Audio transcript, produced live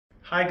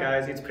Hi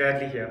guys, it's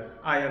Bradley here.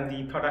 I am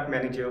the product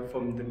manager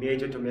from the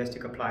major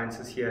domestic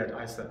appliances here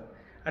at ISA.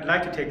 I'd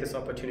like to take this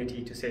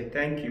opportunity to say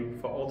thank you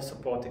for all the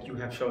support that you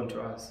have shown to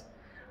us.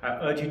 I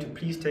urge you to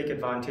please take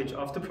advantage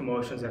of the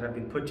promotions that have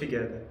been put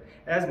together,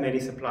 as many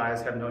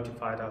suppliers have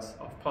notified us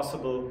of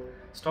possible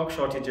stock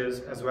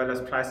shortages as well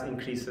as price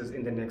increases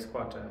in the next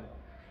quarter.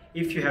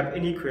 If you have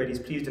any queries,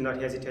 please do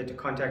not hesitate to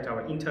contact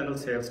our internal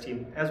sales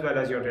team as well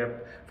as your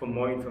rep for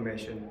more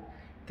information.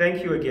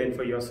 Thank you again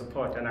for your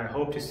support, and I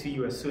hope to see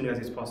you as soon as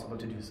it's possible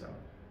to do so.